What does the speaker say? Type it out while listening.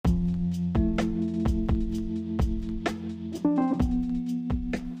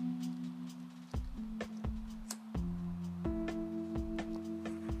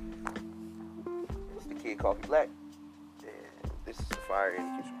Coffee Black, and this is the Fire in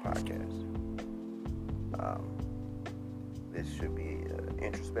the Kitchen podcast. This should be an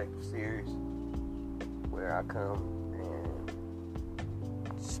introspective series where I come and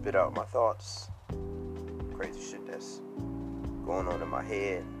spit out my thoughts, crazy shit that's going on in my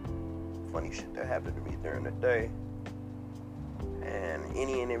head, funny shit that happened to me during the day, and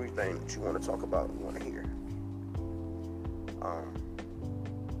any and everything that you want to talk about, you want to hear.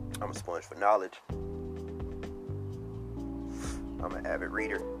 I'm a sponge for knowledge. I'm an avid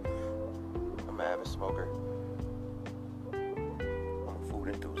reader. I'm an avid smoker. I'm a food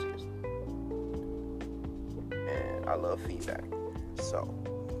enthusiast. And I love feedback. So,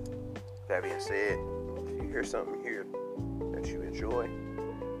 that being said, if you hear something here that you enjoy,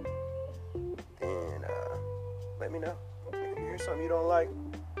 then let me know. If you hear something you don't like,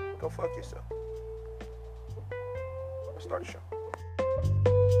 go fuck yourself. Let's start the show.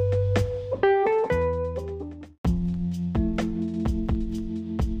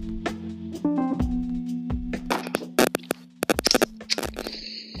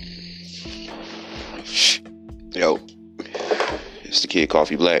 Yo, it's the Kid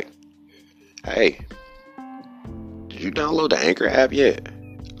Coffee Black. Hey, did you download the Anchor app yet?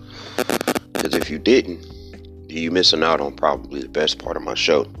 Because if you didn't, you're missing out on probably the best part of my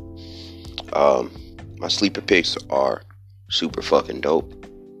show. My sleeper picks are super fucking dope.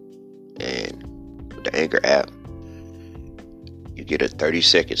 And with the Anchor app, you get a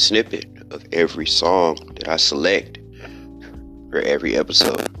 30-second snippet of every song that I select for every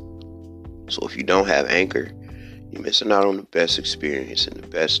episode. So if you don't have Anchor, you're missing out on the best experience and the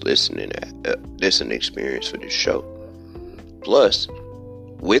best listening experience for this show. Plus,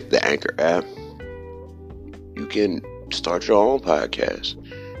 with the Anchor app, you can start your own podcast.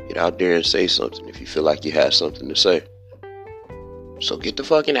 Get out there and say something if you feel like you have something to say. So get the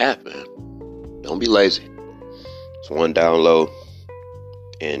fucking app, man. Don't be lazy. It's one download,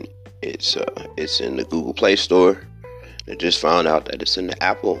 and it's in the Google Play Store. I just found out that it's in the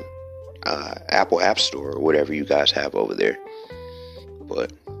Apple App Store or whatever you guys have over there.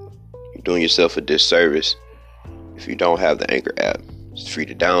 But you're doing yourself a disservice if you don't have the Anchor app. It's free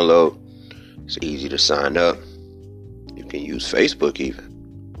to download. It's easy to sign up. You can use Facebook even.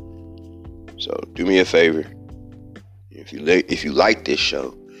 So do me a favor. If you like this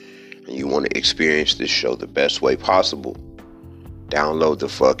show and you want to experience this show the best way possible, download the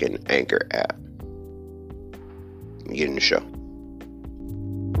fucking Anchor app and get in the show.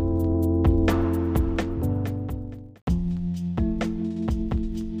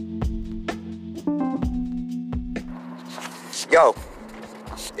 Yo,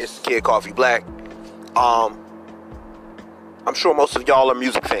 it's the Kid Coffee Black. I'm sure most of y'all are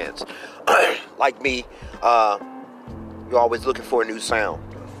music fans. Like me, you're always looking for a new sound.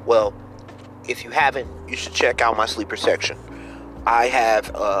 Well, if you haven't, you should check out my sleeper section. I have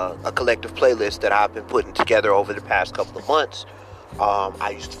a collective playlist that I've been putting together over the past couple of months.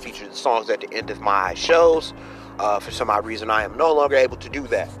 I used to feature the songs at the end of my shows. For some odd reason, I am no longer able to do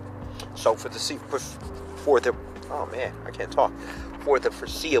that. So for the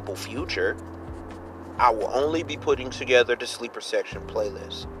foreseeable future, I will only be putting together the sleeper section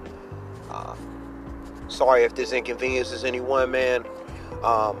playlist. Sorry if this inconveniences anyone, man.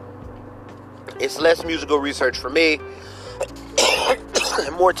 It's less musical research for me,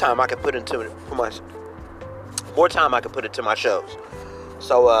 and more time I can put into my shows.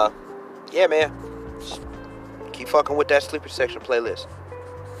 So, yeah, man, just keep fucking with that sleeper section playlist.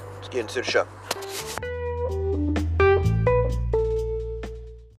 Let's get into the show.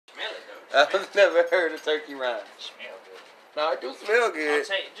 I've never heard a turkey rhyme. Smell good. No, it do smell good. I'll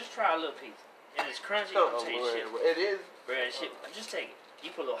tell you, just try a little piece. And it's crunchy. Oh, I'll tell you shit. it is. Bro, that shit, just take it. You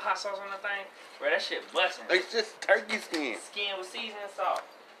put a little hot sauce on the thing, bro, that shit busting. It's just turkey skin. Skin with seasoning salt.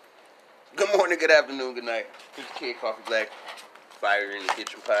 Good morning, good afternoon, good night. This is Kid Coffee Black, Fire in the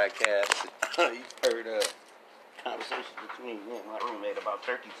Kitchen podcast. You heard a conversation between me and my roommate about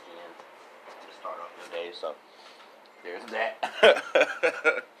turkey skins to start off the day, so there's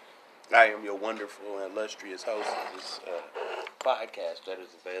that. I am your wonderful and illustrious host of this podcast that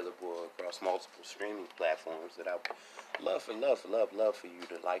is available across multiple streaming platforms that I would love for you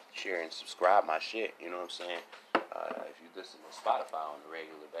to like, share, and subscribe my shit. You know what I'm saying? If you listen to Spotify on a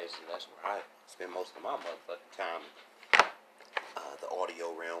regular basis, that's where I spend most of my motherfucking time, the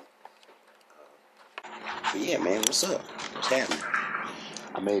audio realm. But yeah, man, what's up? What's happening?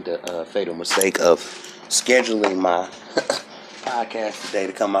 I made the fatal mistake of scheduling my podcast today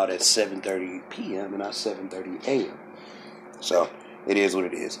to come out at 7:30 p.m. and not 7:30 a.m. So, it is what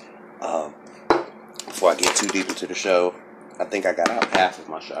it is. Before I get too deep into the show, I think I got out half of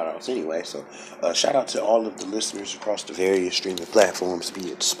my shout outs anyway. So, shout out to all of the listeners across the various streaming platforms,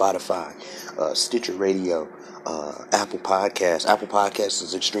 be it Spotify, Stitcher Radio, Apple Podcasts. Apple Podcasts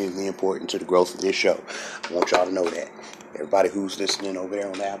is extremely important to the growth of this show. I want y'all to know that. Everybody who's listening over there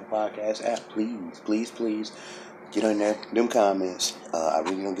on the Apple Podcast app, please get on there, them comments. I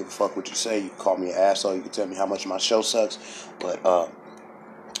really don't give a fuck what you say. You can call me an asshole. You can tell me how much my show sucks. But,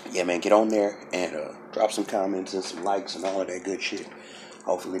 yeah, man, get on there and drop some comments and some likes and all of that good shit.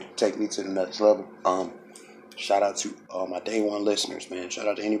 Hopefully take me to the next level. Shout out to my day one listeners, man. Shout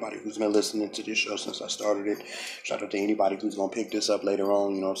out to anybody who's been listening to this show since I started it. Shout out to anybody who's going to pick this up later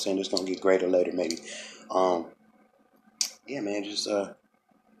on. You know what I'm saying? It's going to get greater later, maybe. Yeah, man, just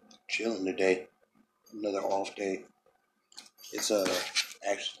chilling today. Another off day. It's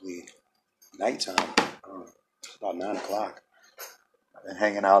actually nighttime. It's about 9 o'clock. I've been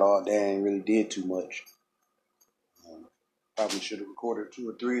hanging out all day and really did too much. Probably should have recorded 2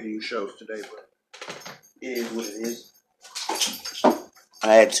 or 3 of these shows today, but it is what it is.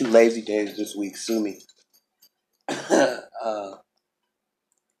 I had 2 lazy days this week. Sue me. Nah,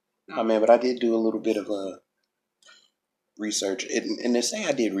 man, but I did do a little bit of research, and to say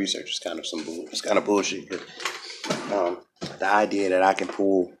I did research is kind of it's kind of bullshit. But, the idea that I can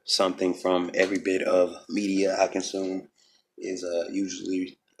pull something from every bit of media I consume is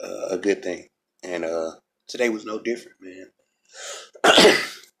usually a good thing, and today was no different, man.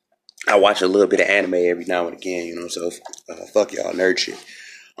 I watch a little bit of anime every now and again, you know, so fuck y'all nerd shit.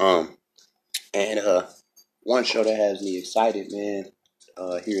 And one show that has me excited, man,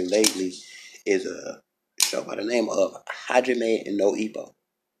 here lately is a show by the name of Hajime no Ippo.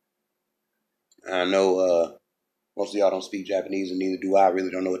 I know most of y'all don't speak Japanese, and neither do I. Really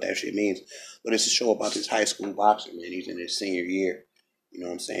don't know what that shit means. But it's a show about this high school boxer, man. He's in his senior year. You know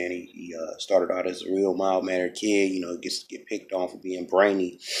what I'm saying? He started out as a real mild-mannered kid. You know, gets to get picked on for being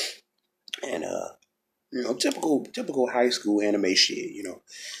brainy. And, you know, typical high school anime shit. You know,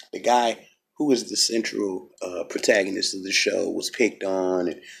 the guy who is the central protagonist of the show was picked on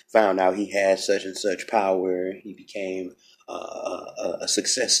and found out he had such and such power. He became a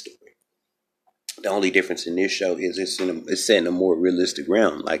success story. The only difference in this show is it's set in a more realistic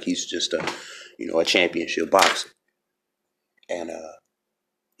realm. Like he's just a championship boxer. And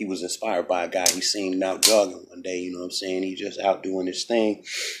he was inspired by a guy he seen out jogging one day, you know what I'm saying? He just out doing his thing.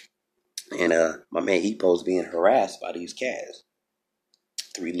 And my man Ippo's being harassed by these cats.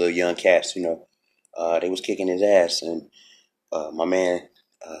 3 little young cats, you know. They was kicking his ass. And my man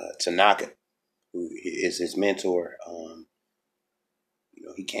Tanaka, who is his mentor, you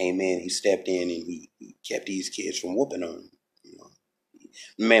know, he came in, he stepped in, and he kept these kids from whooping on him. You know,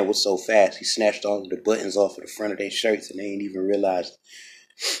 the man was so fast, he snatched all of the buttons off of the front of their shirts, and they ain't even realized.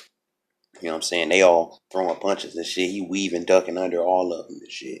 You know what I'm saying? They all throwing punches and shit. He weaving, ducking under all of them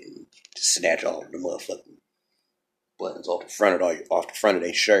and shit, and just snatch all of the motherfucking buttons off the front of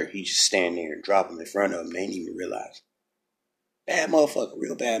their shirt. He just stand there and drop them in front of them. They ain't even realize. Bad motherfucker,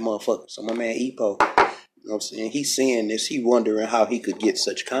 real bad motherfucker. So my man Ippo, you know what I'm saying? He's seeing this. He wondering how he could get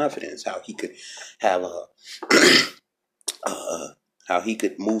such confidence, how he could have how he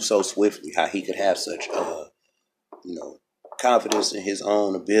could move so swiftly, how he could have such, you know, confidence in his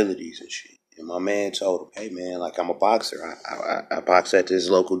own abilities and shit. And my man told him, "Hey man, like I'm a boxer. I box at this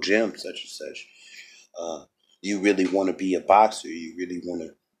local gym, such and such. You really want to be a boxer? You really want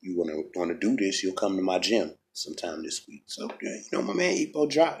to do this? You'll come to my gym sometime this week." So you know, my man Ippo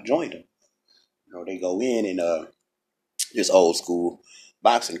joined him. You know, they go in and this old school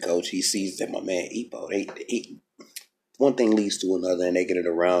boxing coach, he sees that my man Ippo, one thing leads to another, and they get it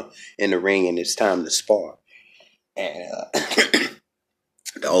around in the ring, and it's time to spar. And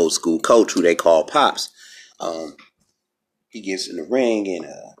the old school coach, who they call Pops, he gets in the ring, and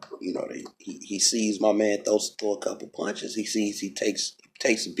you know, he sees my man throw a couple punches. He sees he takes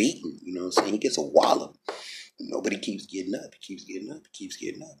a beating. You know what I'm saying? He gets a wallop. Nobody keeps getting up. He keeps getting up. He keeps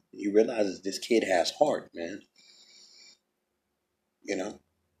getting up. He realizes this kid has heart, man. You know,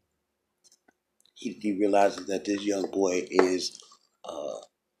 he realizes that this young boy is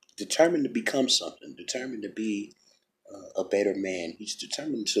determined to become something, determined to be a better man. He's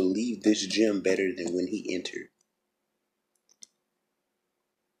determined to leave this gym better than when he entered.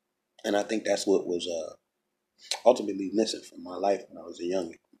 And I think that's what was ultimately missing from my life when I was a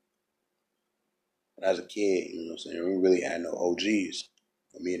youngin'. But as a kid, you know what I'm saying, we really had no OGs.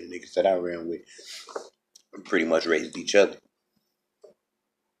 Me and the niggas that I ran with, we pretty much raised each other.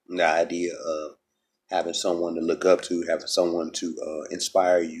 The idea of having someone to look up to, having someone to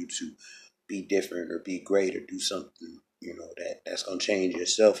inspire you to be different or be great or do something that's gonna change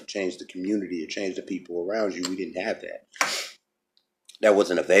yourself, change the community, or change the people around you. We didn't have that. That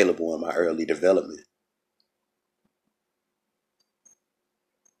wasn't available in my early development.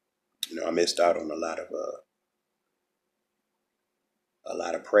 I missed out on a lot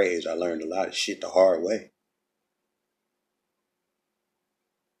of praise. I learned a lot of shit the hard way.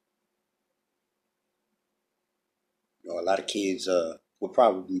 A lot of kids would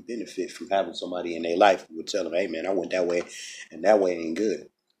probably benefit from having somebody in their life who would tell them, "Hey, man, I went that way, and that way ain't good."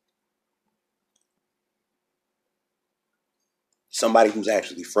 Somebody who's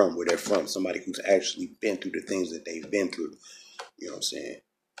actually from where they're from, somebody who's actually been through the things that they've been through. You know what I'm saying?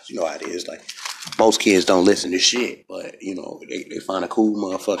 You know how it is. Like, most kids don't listen to shit, but they find a cool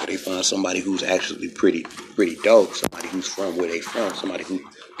motherfucker. They find somebody who's actually pretty dope. Somebody who's from where they from. Somebody who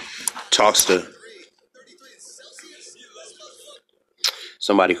talks to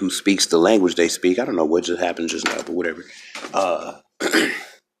somebody who speaks the language they speak. I don't know what just happened just now, but whatever. Uh,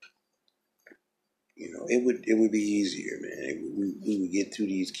 it would be easier, man. We would get through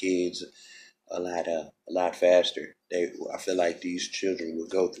these kids a lot faster. I feel like these children would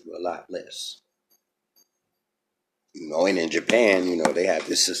go through a lot less. And in Japan, they have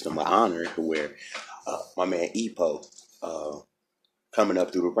this system of honor where my man Ippo, coming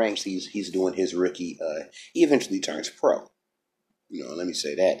up through the ranks, he's doing his rookie. He eventually turns pro. Let me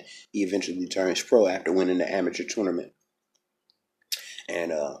say that he eventually turns pro after winning the amateur tournament,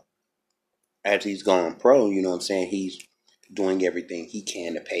 and as he's gone pro, what I'm saying, he's doing everything he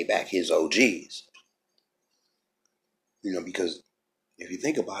can to pay back his OGs. Because if you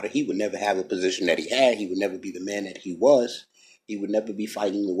think about it, he would never have the position that he had. He would never be the man that he was. He would never be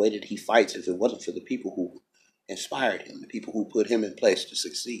fighting the way that he fights if it wasn't for the people who inspired him, the people who put him in place to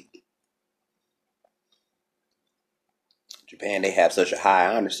succeed. Japan, they have such a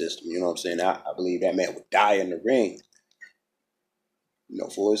high honor system. You know what I'm saying? I believe that man would die in the ring.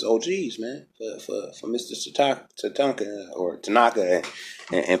 For his OGs, man, for Mr. Tatanka or Tanaka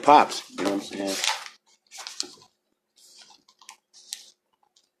and Pops. You know what I'm saying?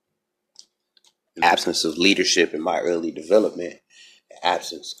 Absence of leadership in my early development,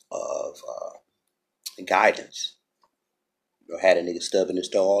 absence of guidance. Had a nigga stubbing his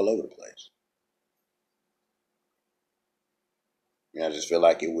toe all over the place. I just feel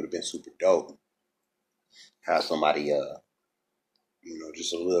like it would have been super dope. Have somebody,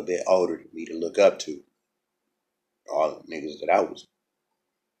 just a little bit older than me to look up to. All the niggas that I was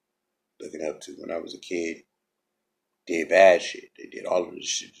looking up to when I was a kid did bad shit. They did all of the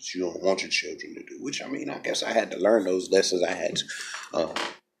shit that you don't want your children to do. Which, I guess I had to learn those lessons. I had to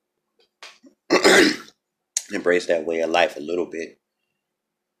embrace that way of life a little bit,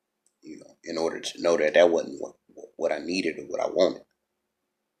 in order to know that wasn't what I needed or what I wanted.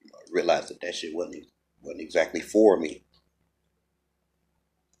 I realized that shit wasn't exactly for me.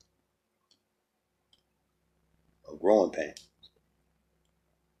 A growing pain.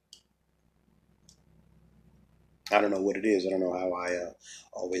 I don't know what it is. I don't know how I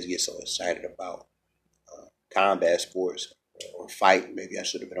always get so excited about combat sports or fight. Maybe I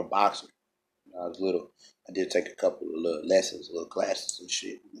should have been a boxer when I was little. I did take a couple of little lessons, little classes and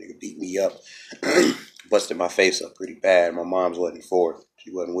shit. Nigga beat me up, busted my face up pretty bad. My mom's wasn't for it.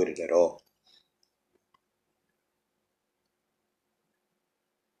 She wasn't with it at all.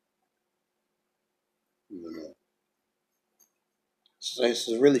 So it's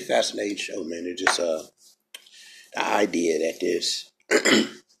a really fascinating show, man. It just the idea that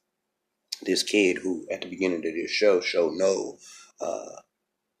this kid who at the beginning of this show showed no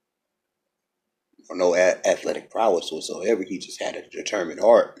athletic prowess whatsoever. He just had a determined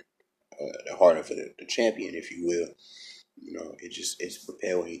heart, the heart of the champion, if you will. It's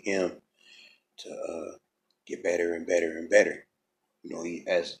propelling him to get better and better and better.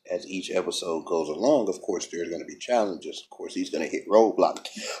 As each episode goes along, of course, there's going to be challenges. Of course, he's going to hit roadblocks.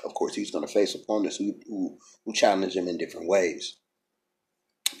 Of course, he's going to face opponents who challenge him in different ways.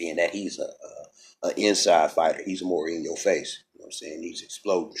 Being that he's a inside fighter, he's more in your face. You know what I'm saying? He's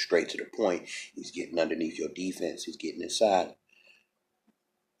exploding straight to the point. He's getting underneath your defense. He's getting inside.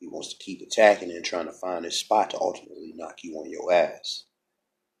 He wants to keep attacking and trying to find his spot to ultimately knock you on your ass.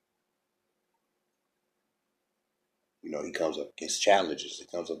 He comes up against challenges. He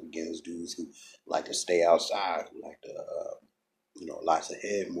comes up against dudes who like to stay outside, who like to, lots of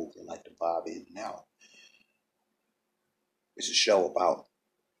head movement, like to bob in and out. It's a show about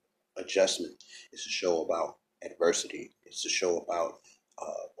adjustment. It's a show about adversity. It's a show about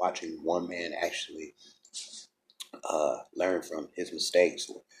watching one man actually learn from his mistakes,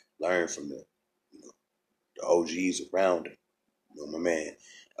 or learn from the OGs around him. My man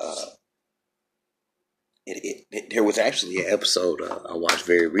There was actually an episode I watched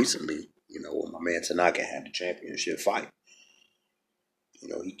very recently, where my man Tanaka had the championship fight.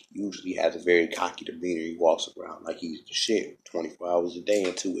 He usually has a very cocky demeanor. He walks around like he's the shit 24 hours a day.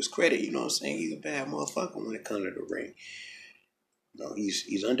 And to his credit, you know what I'm saying? He's a bad motherfucker when it comes to the ring.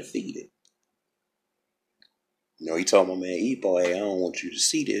 He's undefeated. He told my man Epo, hey, I don't want you to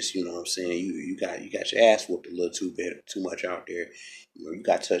see this. You know what I'm saying? You got your ass whooped a little too much out there. You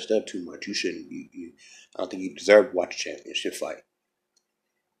got touched up too much. You shouldn't. I don't think you deserve to watch a championship fight.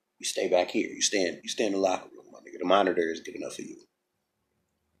 You stay back here. You stay in the locker room, my nigga. The monitor is good enough for you.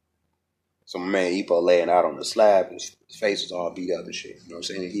 So my man Epo laying out on the slab, his face is all beat up and shit. You know what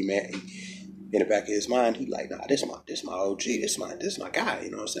I'm saying? He in the back of his mind, he like, nah, this my OG, this my guy.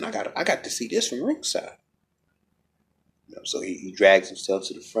 You know what I'm saying? I got to see this from ringside. So he drags himself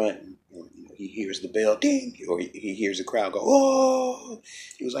to the front, and he hears the bell ding, or he hears the crowd go, oh!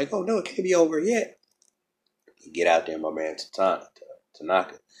 He was like, oh no, it can't be over yet. He get out there, my man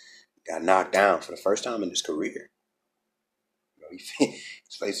Tanaka got knocked down for the first time in his career.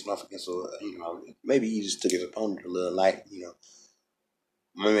 He's facing off against maybe he just took his opponent a little light.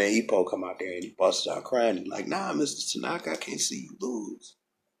 My man Epo come out there and he busts out crying. He's like, nah, Mr. Tanaka, I can't see you lose.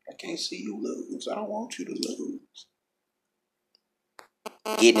 I can't see you lose. I don't want you to lose.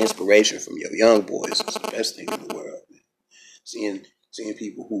 Getting inspiration from your young boys is the best thing in the world, man. Seeing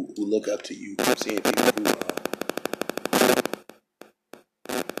people who look up to you, seeing people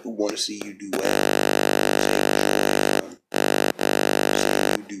who want to see you do well,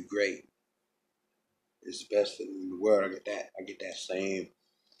 seeing you do great is the best thing in the world. I get that same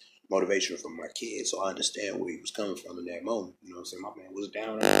motivation from my kids, so I understand where he was coming from in that moment. You know what I'm saying? My man was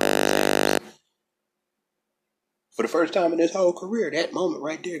down. For the first time in his whole career, that moment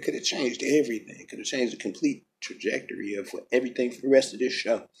right there could have changed everything. Could have changed the complete trajectory of everything for the rest of this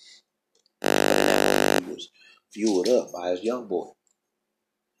show. But in that moment, he was fueled up by his young boy.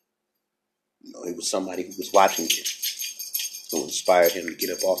 It was somebody who was watching him, who inspired him to get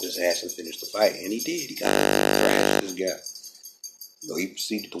up off his ass and finish the fight. And he did. He got up and thrashed this guy. He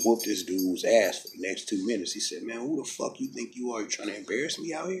proceeded to whoop this dude's ass for the next 2 minutes. He said, man, who the fuck you think you are? You trying to embarrass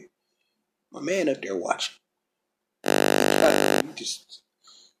me out here? My man up there watching. You just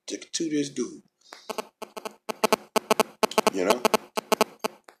took it to this dude.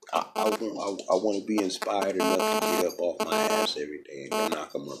 I want to be inspired enough to get up off my ass every day and go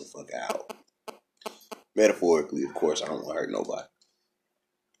knock a motherfucker out. Metaphorically, of course, I don't want to hurt nobody.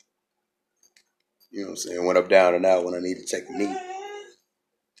 You know what I'm saying? When I'm down and out, when I need to take a knee,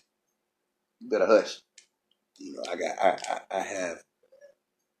 you better hush. I have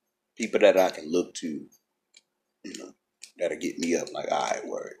people that I can look to, that'll get me up like, all right,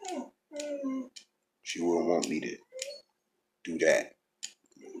 word. She wouldn't want me to do that.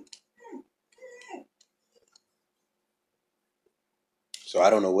 So I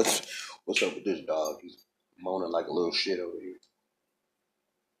don't know what's up with this dog. He's moaning like a little shit over here.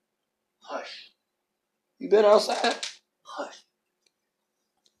 Hush. You been outside? Hush.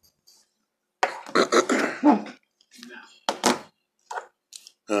 I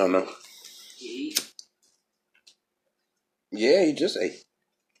don't know. Yeah, he just ate.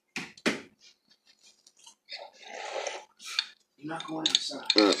 You're not going outside.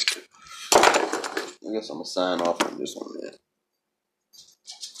 I guess I'm going to sign off on this one, man.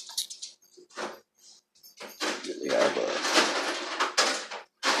 Really have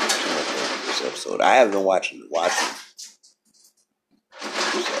this episode. I haven't been watching. So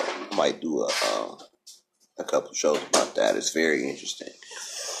I might do a couple shows about that. It's very interesting.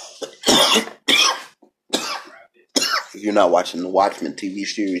 If you're not watching the Watchmen TV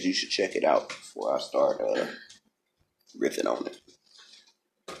series, you should check it out before I start riffing on it.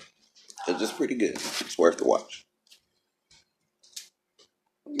 Because it's pretty good. It's worth the watch.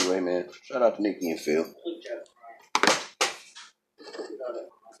 Anyway, man, shout out to Nikki and Phil.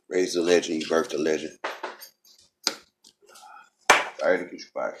 Raise the legend, you birthed a legend. Sorry to get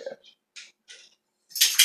your podcast.